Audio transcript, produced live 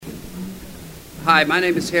Hi, my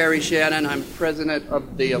name is Harry Shannon. I'm president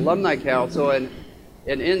of the Alumni Council, and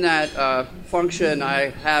in that function, I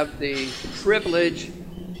have the privilege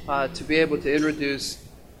to be able to introduce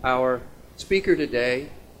our speaker today.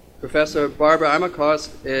 Professor Barbara Immerkos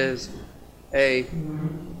is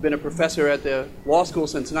been a professor at the law school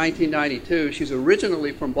since 1992. She's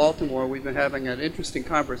originally from Baltimore. We've been having an interesting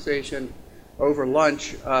conversation over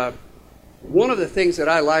lunch. One of the things that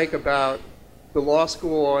I like about the law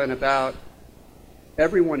school and about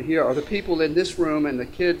everyone here are the people in this room and the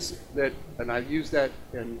kids that, and I've used that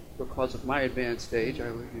because of my advanced age.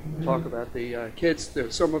 I talk about the kids.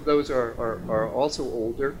 Some of those are also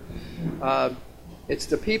older. It's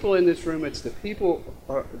the people in this room. It's the people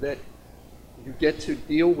that you get to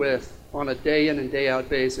deal with on a day in and day out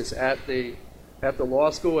basis at the law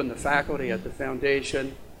school and the faculty at the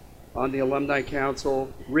foundation, on the alumni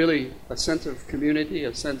council. Really, a sense of community,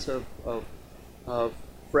 a sense of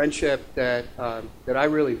friendship that I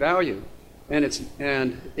really value, and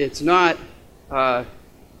it's not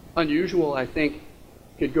unusual. I think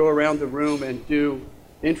could go around the room and do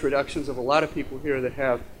introductions of a lot of people here that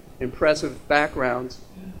have impressive backgrounds,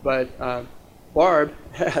 but Barb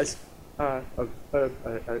has a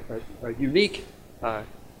unique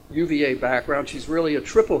UVA background. She's really a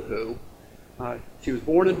triple who. She was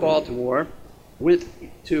born in Baltimore, went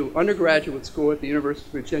to undergraduate school at the University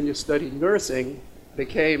of Virginia, studied nursing,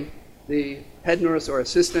 became the head nurse or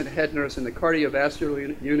assistant head nurse in the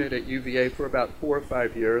cardiovascular unit at UVA for about 4 or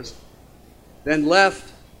 5 years, then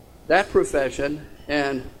left that profession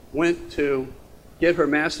and went to get her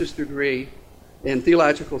master's degree in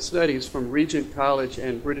theological studies from Regent College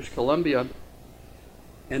in British Columbia,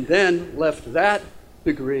 and then left that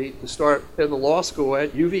degree to start in the law school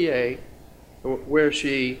at UVA, where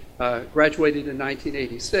she graduated in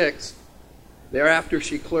 1986. Thereafter,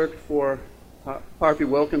 she clerked for Harvey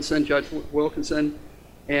Wilkinson, Judge Wilkinson,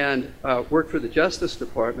 and worked for the Justice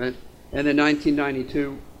Department, and in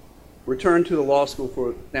 1992 returned to the law school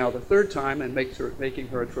for now the third time and making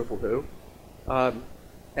her a triple who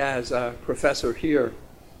as a professor here.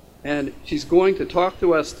 And she's going to talk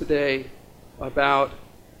to us today about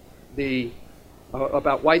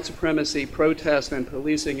about white supremacy, protest, and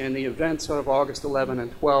policing, and the events of August 11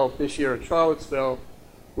 and 12 this year in Charlottesville,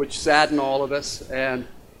 which sadden all of us, and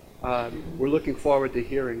we're looking forward to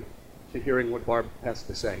hearing what Barb has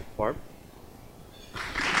to say. Barb?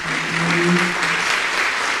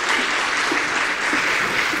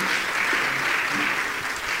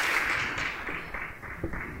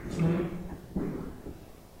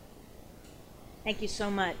 Thank you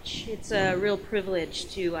so much. It's a real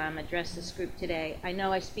privilege to address this group today. I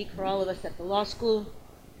know I speak for all of us at the law school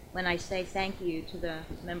when I say thank you to the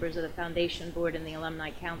members of the Foundation Board and the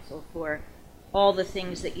Alumni Council for all the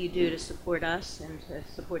things that you do to support us and to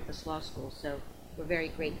support this law school. So we're very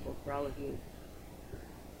grateful for all of you.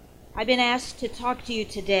 I've been asked to talk to you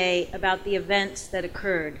today about the events that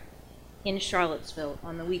occurred in Charlottesville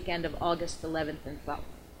on the weekend of August 11th and 12th.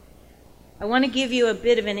 I want to give you a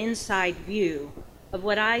bit of an inside view of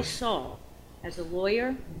what I saw as a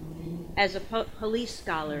lawyer, as a police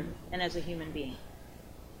scholar, and as a human being.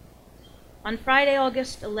 On Friday,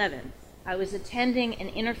 August 11th, I was attending an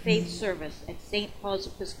interfaith service at St. Paul's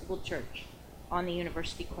Episcopal Church on the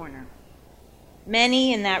University Corner.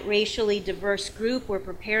 Many in that racially diverse group were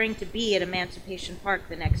preparing to be at Emancipation Park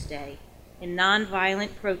the next day in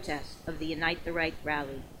nonviolent protest of the Unite the Right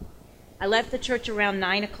rally. I left the church around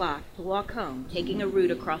 9 o'clock to walk home, taking a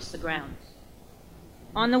route across the grounds.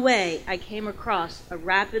 On the way, I came across a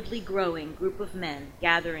rapidly growing group of men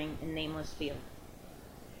gathering in Nameless Field.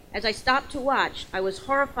 As I stopped to watch, I was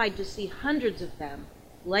horrified to see hundreds of them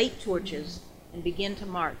light torches and begin to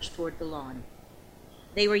march toward the lawn.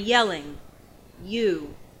 They were yelling,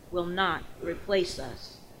 "You will not replace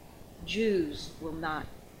us. Jews will not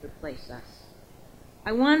replace us."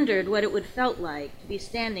 I wondered what it would felt like to be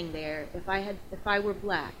standing there if I were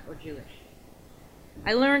black or Jewish.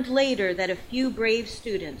 I learned later that a few brave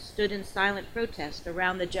students stood in silent protest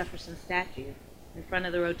around the Jefferson statue in front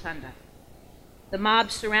of the rotunda. The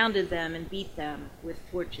mob surrounded them and beat them with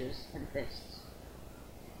torches and fists.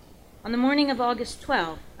 On the morning of August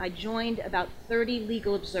 12th, I joined about 30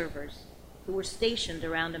 legal observers who were stationed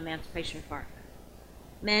around Emancipation Park.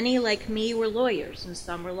 Many, like me, were lawyers and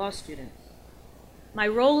some were law students. My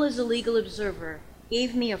role as a legal observer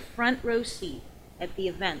gave me a front row seat at the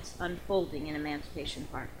events unfolding in Emancipation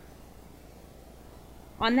Park.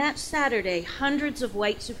 On that Saturday, hundreds of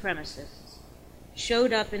white supremacists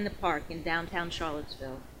showed up in the park in downtown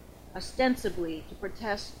Charlottesville, ostensibly to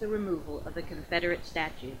protest the removal of the Confederate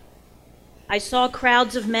statue. I saw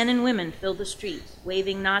crowds of men and women fill the streets,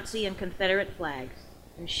 waving Nazi and Confederate flags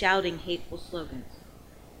and shouting hateful slogans.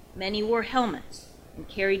 Many wore helmets and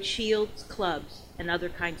carried shields, clubs, and other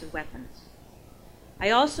kinds of weapons. I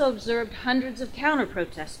also observed hundreds of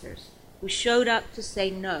counter-protesters who showed up to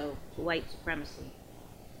say no to white supremacy.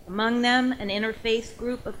 Among them, an interfaith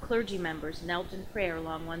group of clergy members knelt in prayer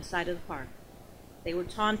along one side of the park. They were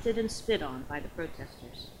taunted and spit on by the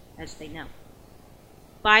protesters as they knelt.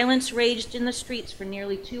 Violence raged in the streets for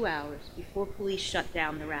nearly 2 hours before police shut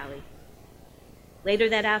down the rally. Later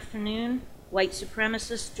that afternoon, a white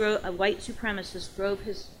supremacist drove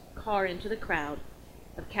his car into the crowd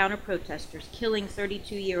of counter-protesters, killing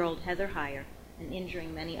 32-year-old Heather Heyer and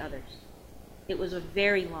injuring many others. It was a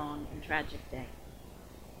very long and tragic day.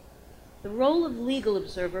 The role of legal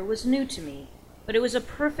observer was new to me, but it was a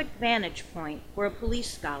perfect vantage point for a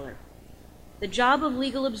police scholar. The job of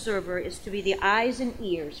legal observer is to be the eyes and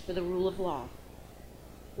ears for the rule of law.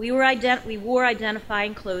 We wore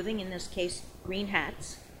identifying clothing, in this case green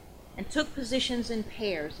hats, and took positions in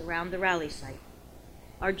pairs around the rally site.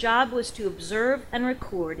 Our job was to observe and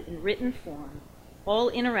record in written form all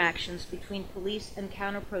interactions between police and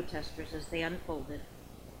counter-protesters as they unfolded.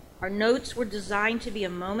 Our notes were designed to be a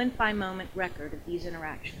moment-by-moment record of these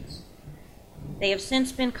interactions. They have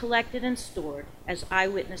since been collected and stored as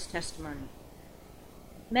eyewitness testimony.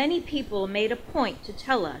 Many people made a point to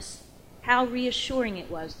tell us how reassuring it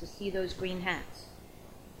was to see those green hats.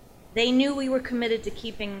 They knew we were committed to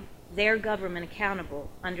keeping their government accountable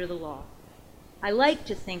under the law. I like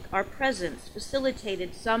to think our presence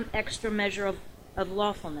facilitated some extra measure of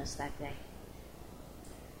lawfulness that day.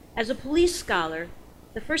 As a police scholar,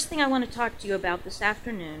 the first thing I want to talk to you about this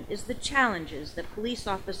afternoon is the challenges that police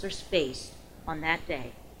officers faced on that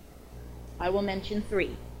day. I will mention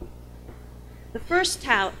 3. The first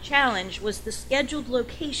challenge was the scheduled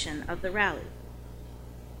location of the rally.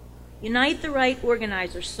 Unite the Right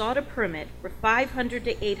organizers sought a permit for 500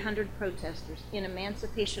 to 800 protesters in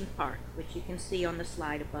Emancipation Park, which you can see on the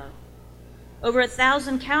slide above. Over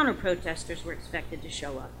 1,000 counter-protesters were expected to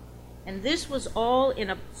show up, and this was all in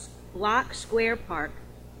a block square park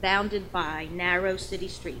bounded by narrow city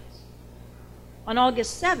streets. On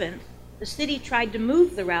August 7th, the city tried to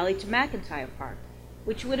move the rally to McIntyre Park,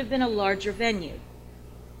 which would have been a larger venue.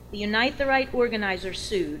 The Unite the Right organizers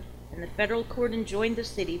sued, and the federal court enjoined the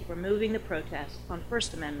city for moving the protest on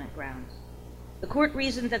First Amendment grounds. The court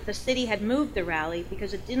reasoned that the city had moved the rally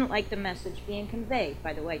because it didn't like the message being conveyed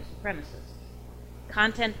by the white supremacists.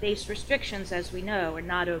 Content-based restrictions, as we know, are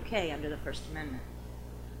not okay under the First Amendment.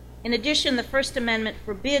 In addition, the First Amendment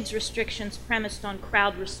forbids restrictions premised on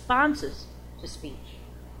crowd responses to speech.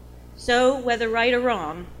 So, whether right or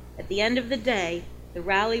wrong, at the end of the day, the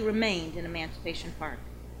rally remained in Emancipation Park,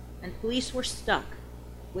 and police were stuck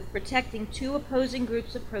with protecting 2 opposing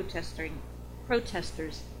groups of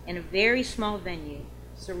protesters in a very small venue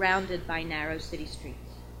surrounded by narrow city streets.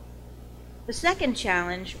 The second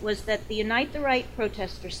challenge was that the Unite the Right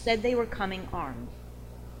protesters said they were coming armed.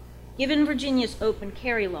 Given Virginia's open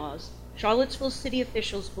carry laws, Charlottesville city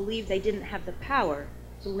officials believed they didn't have the power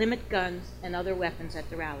to limit guns and other weapons at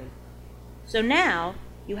the rally. So now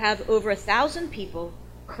you have over 1,000 people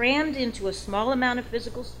crammed into a small amount of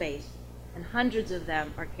physical space, and hundreds of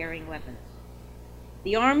them are carrying weapons.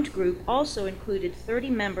 The armed group also included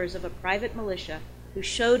 30 members of a private militia who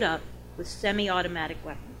showed up with semi-automatic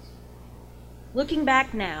weapons. Looking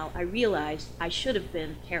back now, I realized I should have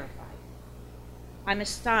been terrified. I'm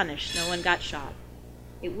astonished no one got shot.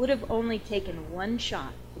 It would have only taken 1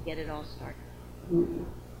 shot to get it all started.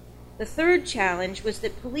 The third challenge was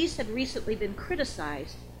that police had recently been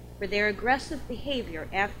criticized for their aggressive behavior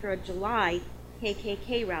after a July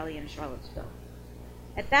KKK rally in Charlottesville.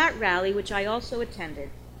 At that rally, which I also attended,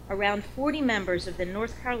 around 40 members of the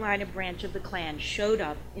North Carolina branch of the Klan showed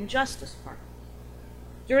up in Justice Park.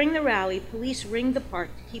 During the rally, police ringed the park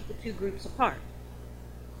to keep the 2 groups apart.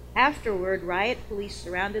 Afterward, riot police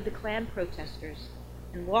surrounded the Klan protesters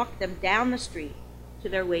and walked them down the street to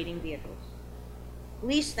their waiting vehicles.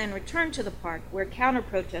 Police then returned to the park where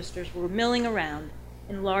counter-protesters were milling around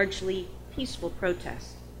in largely peaceful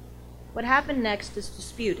protest. What happened next is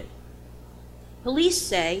disputed. Police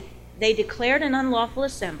say they declared an unlawful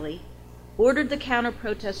assembly, ordered the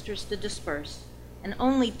counter-protesters to disperse, and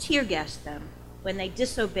only tear-gassed them when they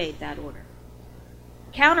disobeyed that order.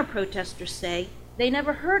 Counter-protesters say they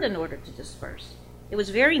never heard an order to disperse. It was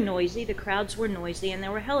very noisy, the crowds were noisy, and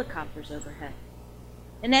there were helicopters overhead.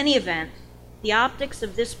 In any event, the optics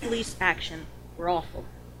of this police action were awful.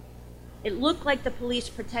 It looked like the police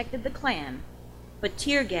protected the Klan, but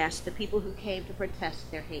tear-gassed the people who came to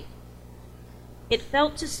protest their hate. It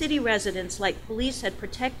felt to city residents like police had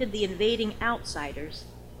protected the invading outsiders,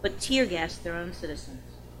 but tear-gassed their own citizens.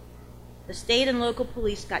 The state and local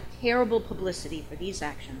police got terrible publicity for these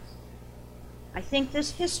actions. I think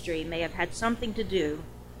this history may have had something to do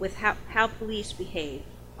with how police behaved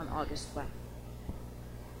on August 12th.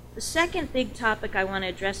 The second big topic I want to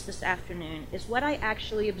address this afternoon is what I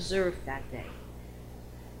actually observed that day.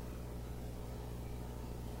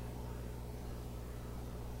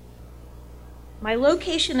 My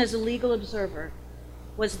location as a legal observer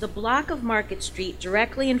was the block of Market Street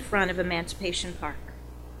directly in front of Emancipation Park.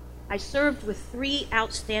 I served with 3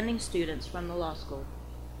 outstanding students from the law school.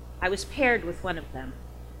 I was paired with one of them.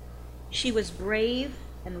 She was brave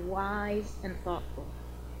and wise and thoughtful.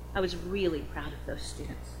 I was really proud of those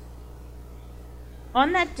students.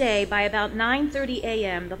 On that day, by about 9:30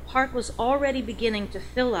 a.m., the park was already beginning to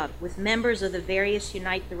fill up with members of the various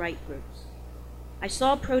Unite the Right groups. I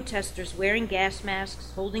saw protesters wearing gas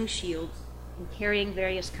masks, holding shields, and carrying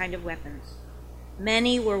various kinds of weapons.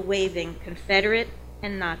 Many were waving Confederate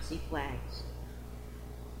and Nazi flags.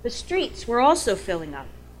 The streets were also filling up,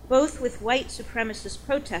 both with white supremacist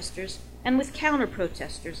protesters and with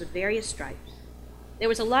counter-protesters of various stripes. There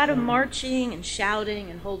was a lot of marching and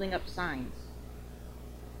shouting and holding up signs.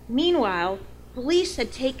 Meanwhile, police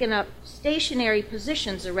had taken up stationary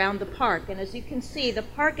positions around the park, and as you can see, the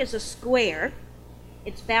park is a square.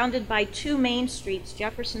 It's bounded by 2 main streets,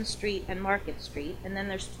 Jefferson Street and Market Street, and then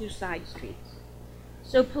there's 2 side streets.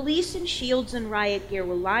 So police in shields and riot gear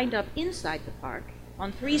were lined up inside the park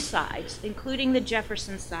on 3 sides, including the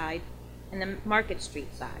Jefferson side and the Market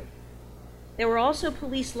Street side. There were also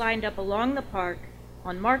police lined up along the park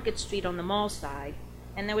on Market Street on the mall side,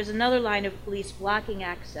 and there was another line of police blocking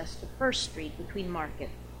access to First Street between Market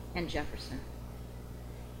and Jefferson.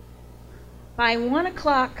 By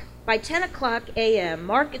 10 o'clock a.m.,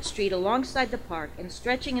 Market Street alongside the park and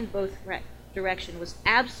stretching in both directions was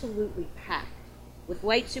absolutely packed with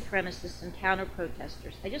white supremacists and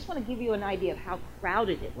counter-protesters. I just want to give you an idea of how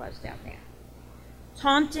crowded it was down there.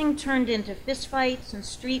 Taunting turned into fistfights and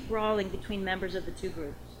street brawling between members of the 2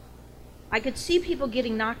 groups. I could see people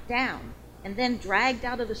getting knocked down and then dragged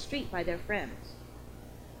out of the street by their friends.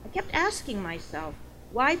 I kept asking myself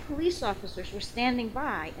why police officers were standing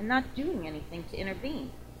by and not doing anything to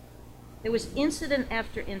intervene. There was incident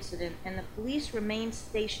after incident, and the police remained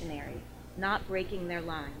stationary, not breaking their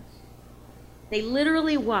lines. They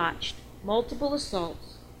literally watched multiple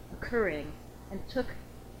assaults occurring and took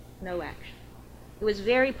no action. It was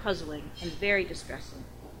very puzzling and very distressing.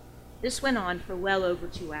 This went on for well over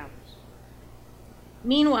 2 hours.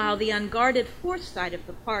 Meanwhile, the unguarded 4th side of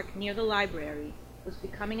the park near the library was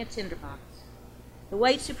becoming a tinderbox. The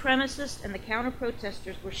white supremacists and the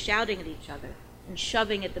counter-protesters were shouting at each other and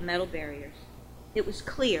shoving at the metal barriers. It was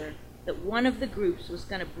clear that one of the groups was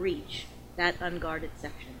going to breach that unguarded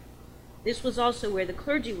section. This was also where the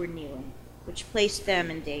clergy were kneeling, which placed them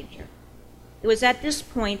in danger. It was at this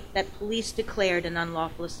point that police declared an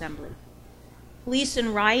unlawful assembly. Police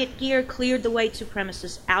in riot gear cleared the white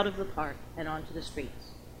supremacists out of the park and onto the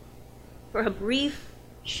streets. For a brief,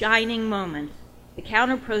 shining moment, the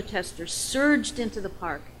counter-protesters surged into the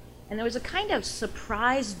park, and there was a kind of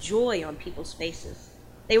surprised joy on people's faces.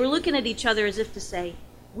 They were looking at each other as if to say,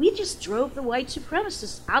 "We just drove the white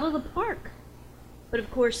supremacists out of the park." But of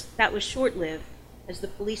course, that was short-lived, as the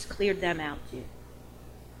police cleared them out too.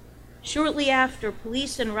 Shortly after,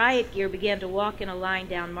 police in riot gear began to walk in a line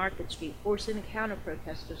down Market Street, forcing the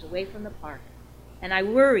counter-protesters away from the park, and I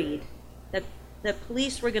worried that the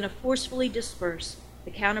police were going to forcefully disperse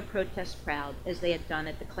the counter-protest crowd as they had done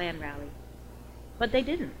at the Klan rally. But they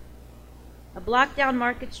didn't. A block down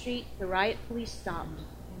Market Street, the riot police stopped.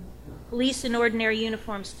 Police in ordinary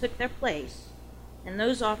uniforms took their place, and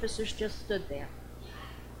those officers just stood there,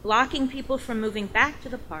 blocking people from moving back to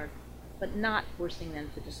the park, but not forcing them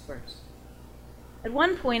to disperse. At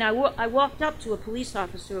one point, I walked up to a police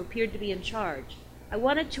officer who appeared to be in charge. I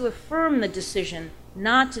wanted to affirm the decision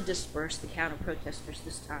not to disperse the counter-protesters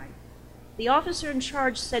this time. The officer in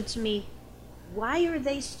charge said to me, "Why are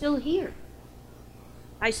they still here?"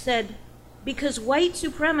 I said, "Because white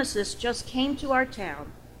supremacists just came to our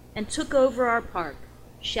town and took over our park,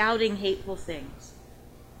 shouting hateful things.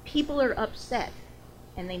 People are upset,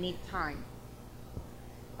 and they need time."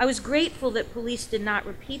 I was grateful that police did not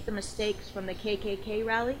repeat the mistakes from the KKK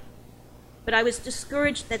rally, but I was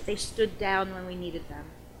discouraged that they stood down when we needed them.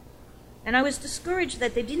 And I was discouraged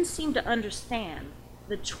that they didn't seem to understand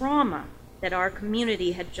the trauma that our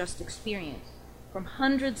community had just experienced from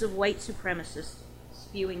hundreds of white supremacists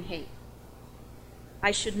spewing hate. I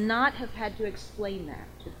should not have had to explain that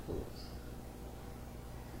to the police.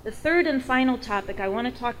 The third and final topic I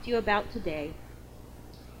want to talk to you about today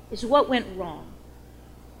is what went wrong.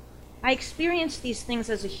 I experienced these things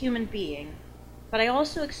as a human being, but I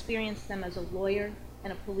also experienced them as a lawyer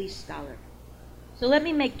and a police scholar. So let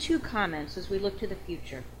me make two comments as we look to the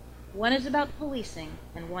future. One is about policing,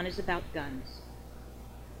 and one is about guns.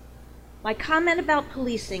 My comment about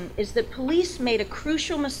policing is that police made a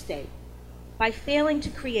crucial mistake by failing to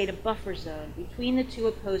create a buffer zone between the two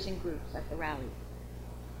opposing groups at the rally.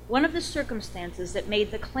 One of the circumstances that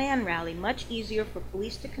made the Klan rally much easier for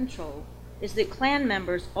police to control is that Klan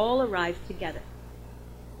members all arrived together.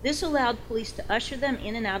 This allowed police to usher them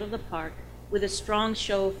in and out of the park with a strong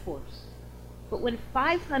show of force. But when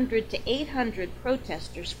 500 to 800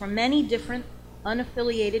 protesters from many different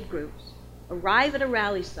unaffiliated groups arrive at a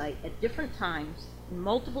rally site at different times in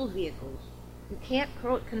multiple vehicles, you can't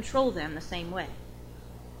control them the same way.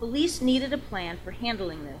 Police needed a plan for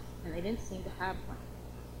handling this, and they didn't seem to have one.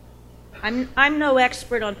 I'm no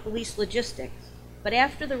expert on police logistics, but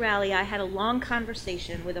after the rally I had a long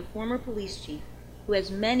conversation with a former police chief who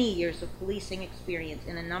has many years of policing experience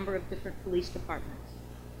in a number of different police departments.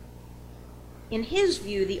 In his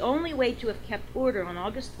view, the only way to have kept order on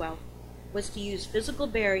August 12th was to use physical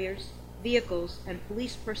barriers, vehicles, and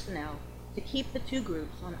police personnel to keep the two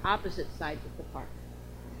groups on opposite sides of the park.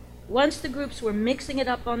 Once the groups were mixing it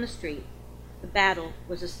up on the street, the battle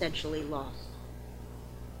was essentially lost.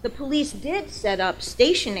 The police did set up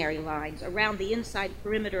stationary lines around the inside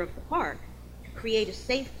perimeter of the park to create a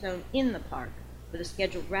safe zone in the park for the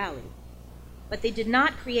scheduled rally, but they did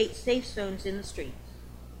not create safe zones in the streets.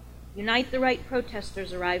 Unite the Right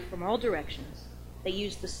protesters arrived from all directions. They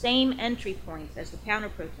used the same entry points as the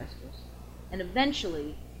counter-protesters, and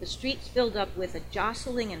eventually the streets filled up with a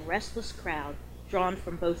jostling and restless crowd drawn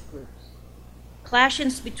from both groups.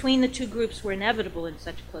 Clashes between the two groups were inevitable in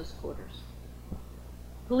such close quarters.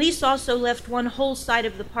 Police also left one whole side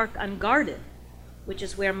of the park unguarded, which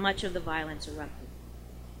is where much of the violence erupted.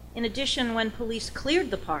 In addition, when police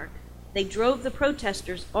cleared the park, they drove the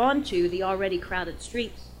protesters onto the already crowded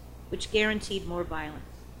streets, which guaranteed more violence.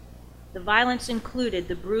 The violence included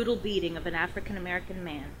the brutal beating of an African-American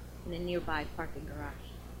man in a nearby parking garage.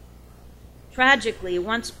 Tragically,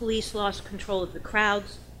 once police lost control of the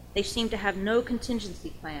crowds, they seemed to have no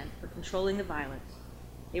contingency plan for controlling the violence.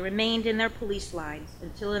 They remained in their police lines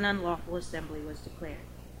until an unlawful assembly was declared.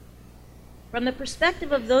 From the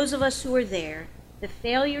perspective of those of us who were there, the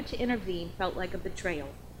failure to intervene felt like a betrayal.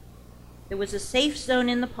 There was a safe zone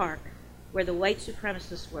in the park where the white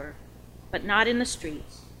supremacists were, but not in the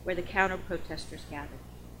streets where the counter-protesters gathered.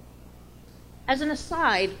 As an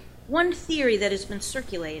aside, one theory that has been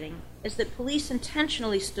circulating is that police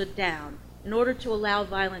intentionally stood down in order to allow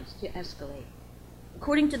violence to escalate.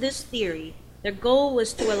 According to this theory, their goal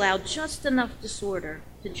was to allow just enough disorder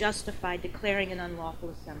to justify declaring an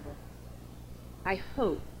unlawful assembly. I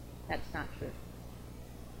hope that's not true.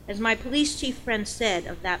 As my police chief friend said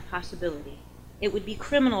of that possibility, it would be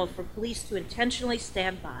criminal for police to intentionally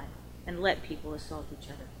stand by and let people assault each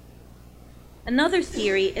other. Another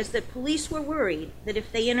theory is that police were worried that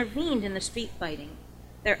if they intervened in the street fighting,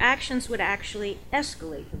 their actions would actually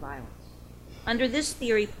escalate the violence. Under this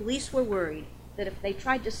theory, police were worried that if they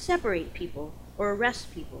tried to separate people or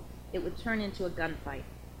arrest people, it would turn into a gunfight.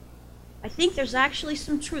 I think there's actually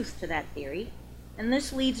some truth to that theory, and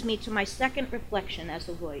this leads me to my second reflection as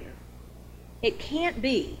a lawyer. It can't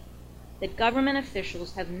be that government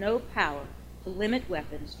officials have no power to limit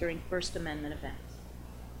weapons during First Amendment events.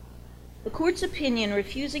 The court's opinion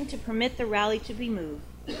refusing to permit the rally to be moved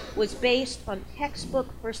was based on textbook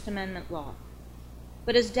First Amendment law.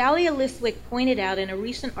 But as Dahlia Lithwick pointed out in a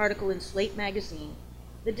recent article in Slate magazine,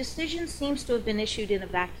 the decision seems to have been issued in a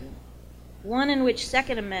vacuum, one in which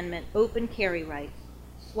Second Amendment open carry rights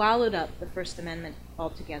swallowed up the First Amendment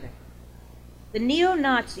altogether. The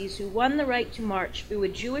neo-Nazis who won the right to march through a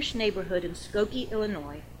Jewish neighborhood in Skokie,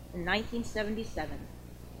 Illinois in 1977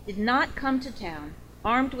 did not come to town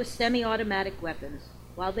armed with semi-automatic weapons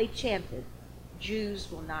while they chanted, "Jews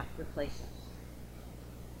will not replace us."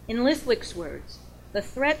 In Lithwick's words, the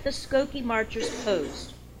threat the Skokie marchers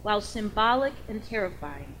posed, while symbolic and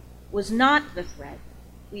terrifying, was not the threat,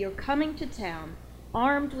 "We are coming to town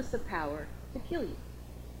armed with the power to kill you."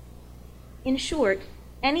 In short,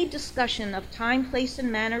 any discussion of time, place, and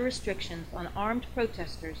manner restrictions on armed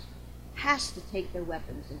protesters has to take their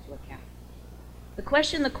weapons into account. The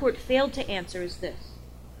question the court failed to answer is this: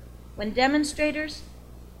 when demonstrators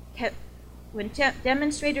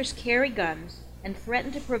carry guns and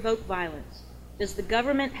threaten to provoke violence, does the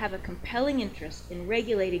government have a compelling interest in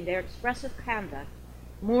regulating their expressive conduct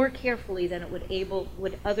more carefully than it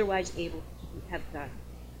would otherwise able to have done?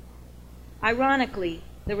 Ironically,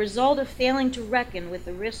 the result of failing to reckon with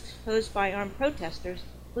the risks posed by armed protesters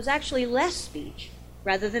was actually less speech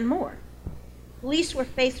rather than more. Police were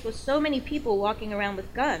faced with so many people walking around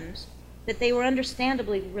with guns that they were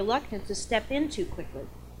understandably reluctant to step in too quickly.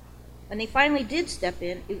 When they finally did step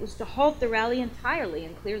in, it was to halt the rally entirely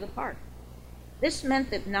and clear the park. This meant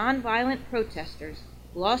that nonviolent protesters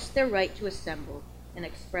lost their right to assemble and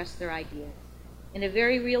express their ideas. In a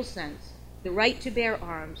very real sense, the right to bear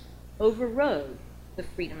arms overrode the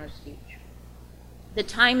freedom of speech. The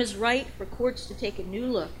time is right for courts to take a new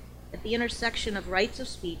look at the intersection of rights of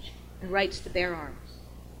speech and rights to bear arms.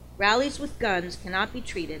 Rallies with guns cannot be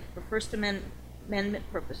treated for First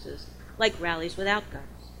Amendment purposes like rallies without guns.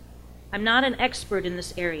 I'm not an expert in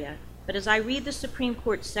this area, but as I read the Supreme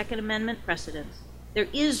Court's Second Amendment precedents, there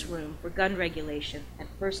is room for gun regulation at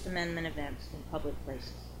First Amendment events in public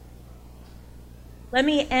places. Let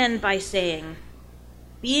me end by saying,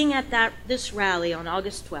 being at this rally on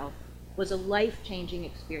August 12th was a life-changing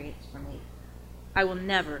experience for me. I will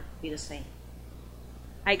never be the same.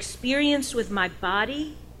 I experienced with my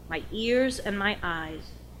body, my ears, and my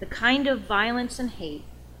eyes the kind of violence and hate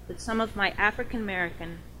that some of my African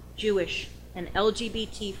American, Jewish, and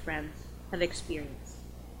LGBT friends have experienced.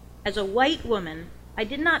 As a white woman, I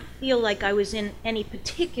did not feel like I was in any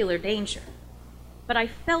particular danger, but I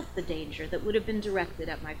felt the danger that would have been directed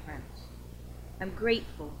at my friends. I'm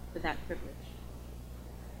grateful for that privilege.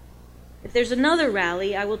 If there's another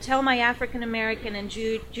rally, I will tell my African American and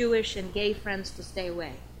Jewish and gay friends to stay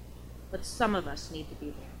away, but some of us need to be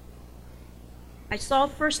there. I saw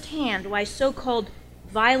firsthand why so-called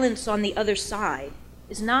violence on the other side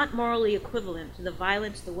is not morally equivalent to the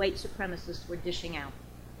violence the white supremacists were dishing out.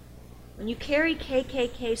 When you carry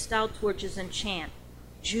KKK-style torches and chant,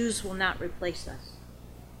 "Jews will not replace us,"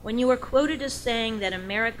 when you are quoted as saying that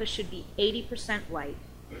America should be 80% white,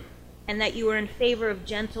 and that you are in favor of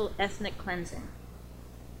gentle ethnic cleansing,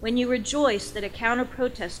 when you rejoice that a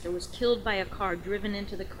counter-protester was killed by a car driven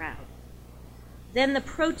into the crowd, then the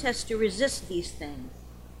protest to resist these things,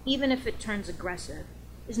 even if it turns aggressive,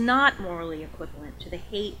 is not morally equivalent to the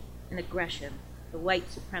hate and aggression the white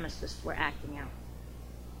supremacists were acting out.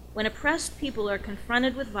 When oppressed people are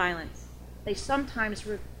confronted with violence, they sometimes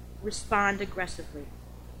respond aggressively,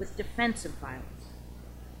 with defensive violence.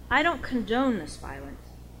 I don't condone this violence,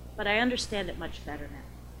 but I understand it much better now.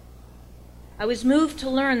 I was moved to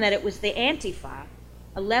learn that it was the Antifa,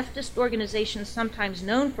 a leftist organization sometimes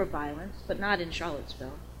known for violence, but not in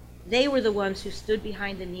Charlottesville. They were the ones who stood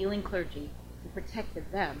behind the kneeling clergy and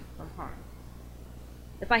protected them from harm.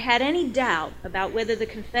 If I had any doubt about whether the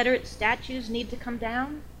Confederate statues need to come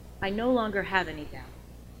down, I no longer have any doubt.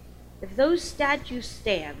 If those statues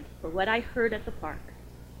stand for what I heard at the park,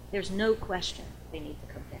 there's no question they need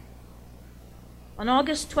to come down. On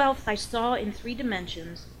August 12th, I saw in 3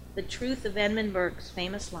 dimensions the truth of Edmund Burke's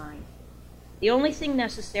famous line, "The only thing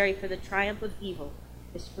necessary for the triumph of evil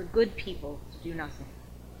is for good people to do nothing."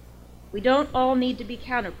 We don't all need to be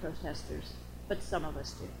counter-protesters, but some of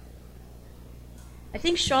us do. I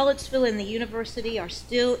think Charlottesville and the university are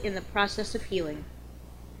still in the process of healing,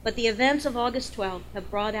 but the events of August 12th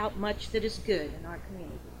have brought out much that is good in our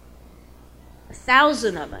community.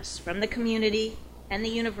 1,000 of us from the community and the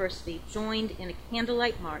university joined in a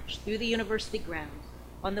candlelight march through the university grounds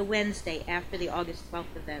on the Wednesday after the August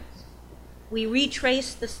 12th events. We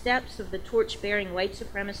retraced the steps of the torch-bearing white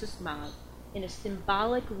supremacist mob in a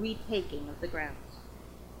symbolic retaking of the grounds.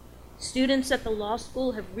 Students at the law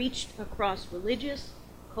school have reached across religious,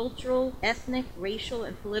 cultural, ethnic, racial,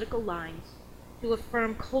 and political lines to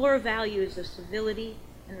affirm core values of civility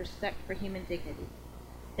and respect for human dignity.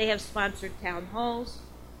 They have sponsored town halls,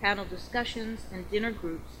 panel discussions, and dinner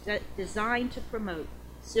groups designed to promote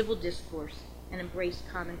civil discourse and embrace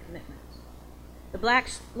common commitments. The Black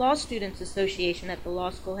Law Students Association at the law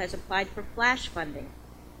school has applied for flash funding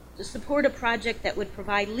to support a project that would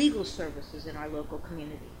provide legal services in our local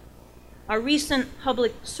community. Our recent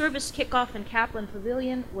public service kickoff in Kaplan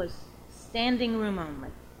Pavilion was standing room only,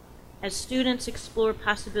 as students explore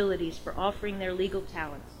possibilities for offering their legal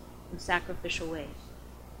talents in sacrificial ways.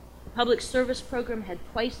 The public service program had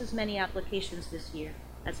twice as many applications this year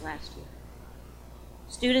as last year.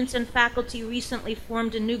 Students and faculty recently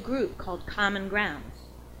formed a new group called Common Grounds,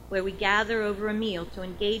 where we gather over a meal to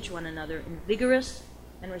engage one another in vigorous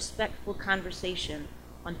and respectful conversation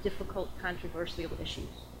on difficult, controversial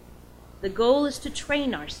issues. The goal is to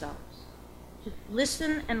train ourselves to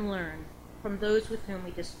listen and learn from those with whom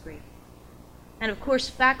we disagree. And of course,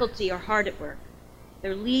 faculty are hard at work.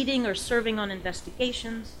 They're leading or serving on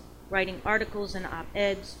investigations, writing articles and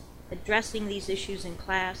op-eds, addressing these issues in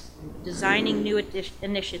class, designing new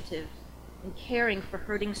initiatives, in caring for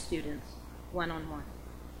hurting students one-on-one.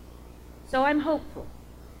 So I'm hopeful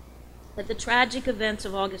that the tragic events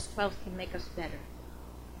of August 12th can make us better.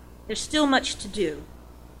 There's still much to do.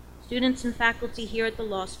 Students and faculty here at the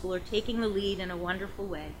law school are taking the lead in a wonderful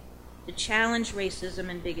way to challenge racism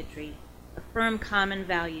and bigotry, affirm common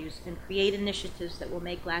values, and create initiatives that will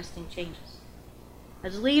make lasting changes.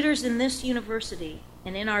 As leaders in this university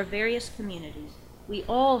and in our various communities, we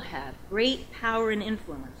all have great power and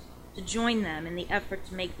influence to join them in the effort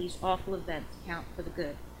to make these awful events count for the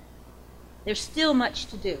good. There's still much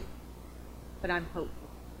to do, but I'm hopeful.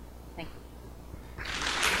 Thank you.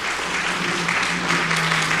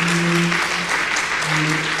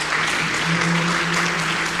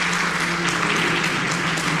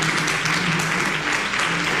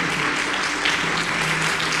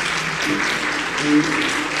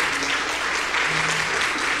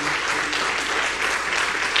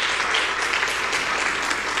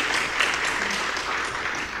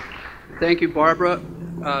 Thank you, Barbara.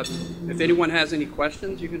 If anyone has any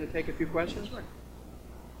questions, you're going to take a few questions? Sure.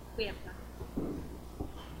 We have time.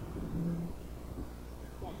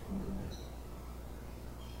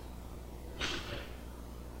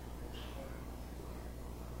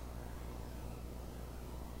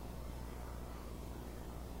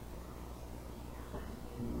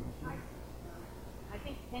 I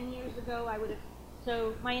think 10 years ago I would have,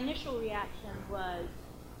 so my initial reaction was,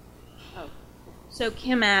 so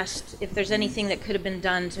Kim asked if there's anything that could have been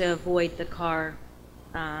done to avoid the car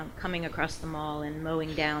coming across the mall and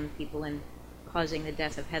mowing down people and causing the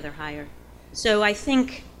death of Heather Heyer. So I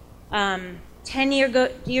think 10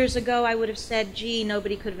 years ago I would have said, gee,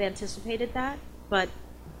 nobody could have anticipated that, but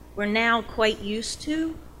we're now quite used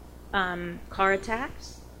to car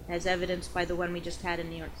attacks, as evidenced by the one we just had in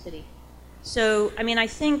New York City. So, I mean, I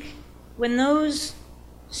think when those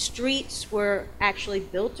streets were actually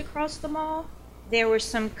built across the mall, there were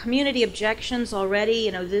some community objections already.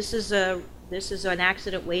 You know, this is an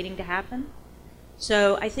accident waiting to happen.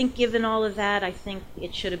 So I think given all of that, I think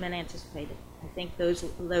it should have been anticipated. I think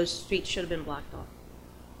those streets should have been blocked off.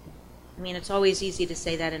 I mean, it's always easy to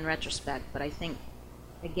say that in retrospect, but I think,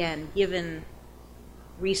 again, given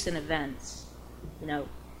recent events, you know,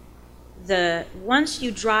 once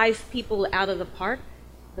you drive people out of the park,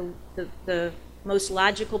 the most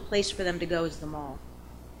logical place for them to go is the mall.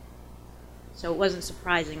 So it wasn't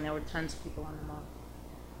surprising there were tons of people on the mall.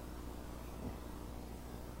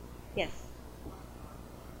 Yes.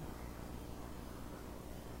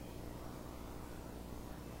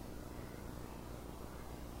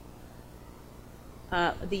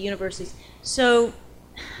 The universities. So,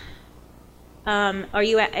 are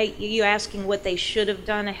you asking what they should have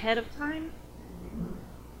done ahead of time?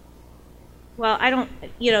 Well, I don't.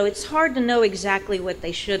 You know, it's hard to know exactly what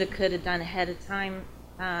they should have, could have done ahead of time.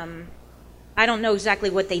 I don't know exactly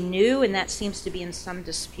what they knew, and that seems to be in some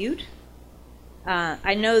dispute.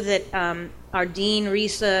 I know that our dean,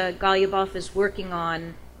 Risa Golubov, is working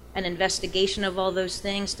on an investigation of all those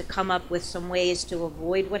things to come up with some ways to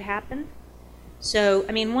avoid what happened. So,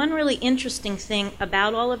 I mean, one really interesting thing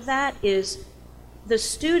about all of that is the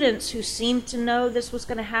students who seemed to know this was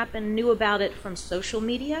going to happen knew about it from social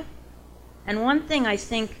media. And one thing I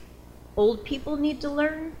think old people need to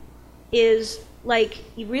learn is, like,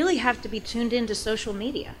 you really have to be tuned into social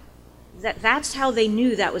media. That's how they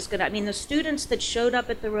knew that was going to, I mean, the students that showed up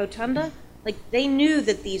at the rotunda, like, they knew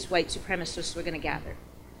that these white supremacists were going to gather.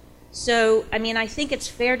 So, I mean, I think it's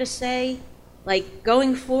fair to say, like,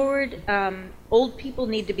 going forward, old people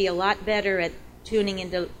need to be a lot better at tuning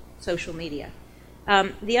into social media.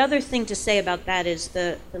 The other thing to say about that is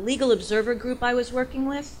the Legal Observer group I was working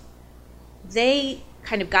with, they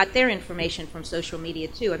kind of got their information from social media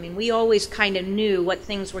too. I mean, we always kind of knew what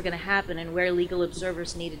things were going to happen and where legal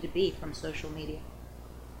observers needed to be from social media.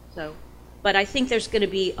 So, but I think there's going to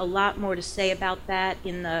be a lot more to say about that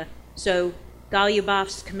so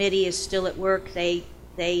Golubov's committee is still at work. They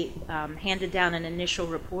handed down an initial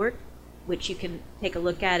report, which you can take a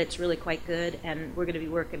look at. It's really quite good, and we're going to be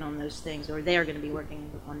working on those things, or they're going to be working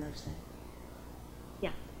on those things.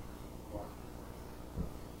 Yeah.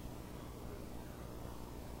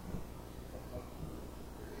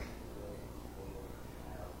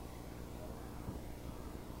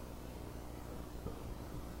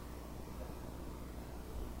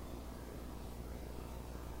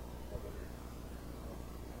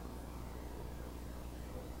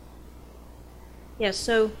 Yeah,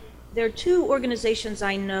 so there are two organizations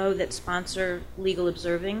I know that sponsor legal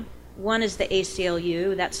observing. One is the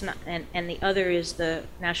ACLU, and the other is the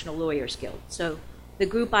National Lawyers Guild. So the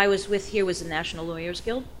group I was with here was the National Lawyers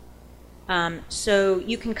Guild. So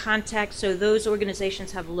you can contact, so those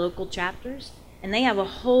organizations have local chapters, and they have a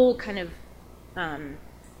whole kind of,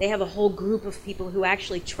 they have a whole group of people who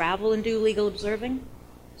actually travel and do legal observing.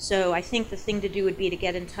 So I think the thing to do would be to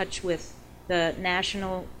get in touch with the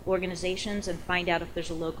national organizations and find out if there's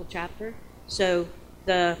a local chapter. So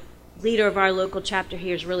the leader of our local chapter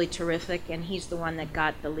here is really terrific, and he's the one that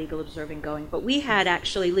got the legal observing going. But we had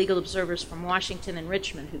actually legal observers from Washington and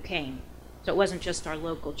Richmond who came, so it wasn't just our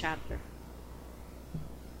local chapter.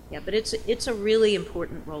 Yeah, but it's a really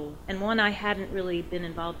important role, and one I hadn't really been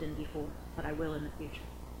involved in before, but I will in the future.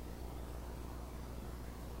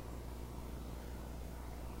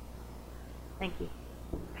 Thank you.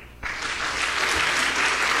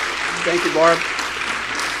 Thank you, Barb.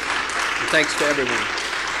 And thanks to everyone.